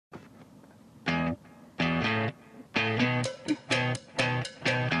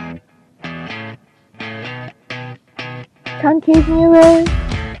Concave mirrors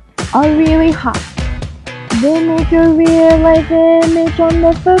are really hot. They make a real life image on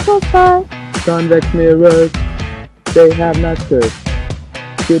the focal spot. Convex mirrors, they have not served.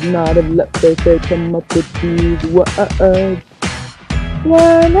 Should not have let Fei Fei come up with these words.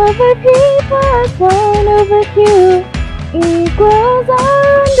 1 over p plus 1 over q equals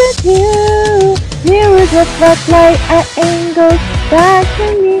r under 2. Mirrors reflect light at angles back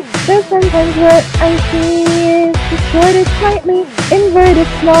to me. But sometimes what I see is distorted slightly, inverted,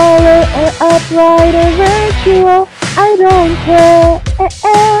 smaller, or upright, or virtual. I don't care.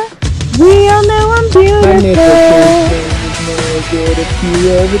 We all know I'm beautiful. Magnification is negative q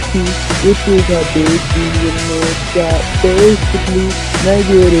over t, which is how big the image got. Basically,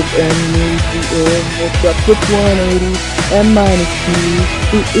 negative m means the image up with 180, and minus q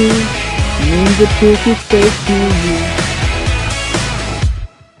means the pic is fake to you.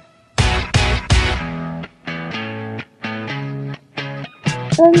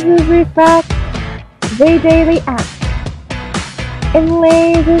 Lenses refract, they daily act. In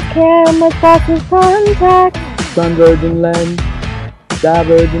lasers, cameras, glasses, contacts. Converging lens,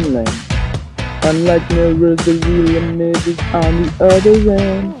 diverging lens. Unlike mirrors, the real image is on the other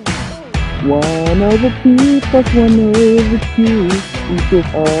end. 1 over p plus 1 over q equals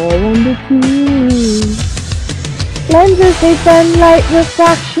r under 2. Lenses, they bend light,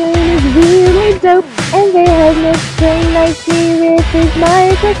 refraction is really dope. And they have no strain, I see with this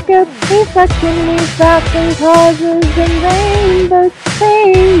microscope. Reflection, refraction causes in rainbows,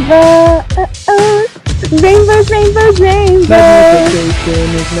 rainbows. Magnification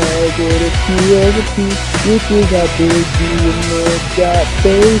is negative q over t, which is how big the image got.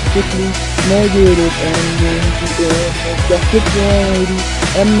 Basically, negative m means the image up with 180,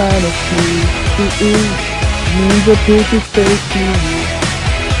 and minus q means the pic is fake to you.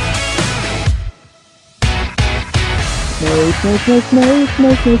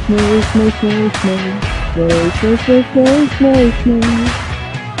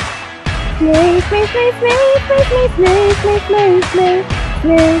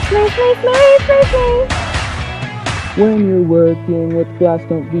 When you're working with glass,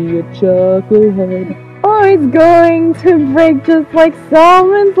 don't be a chucklehead. Or it's going to break just like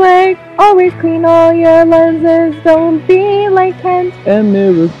someone's leg. Always clean all your lenses, don't be like Kent. And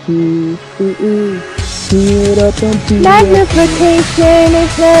mirrors too, clean it up on P. Magnification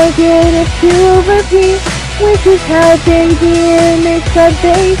is negative q over p, which is how big the image got.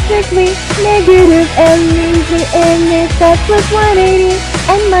 Basically, negative m means the image that's with 180,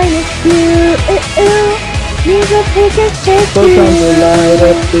 and minus q means the pic is fake to you. Photons will light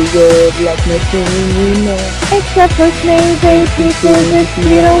up the world like nothing we know. Except for snake pieces if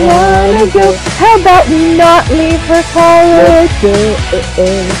we don't wanna go. How about we not leave for college? Let's go,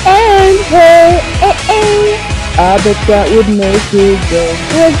 And hey, I bet that would make it go.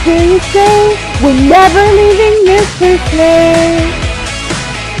 what do you say? We're never leaving Mr. Snake.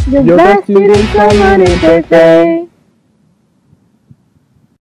 The Your best best students students are are on in Fei Fei.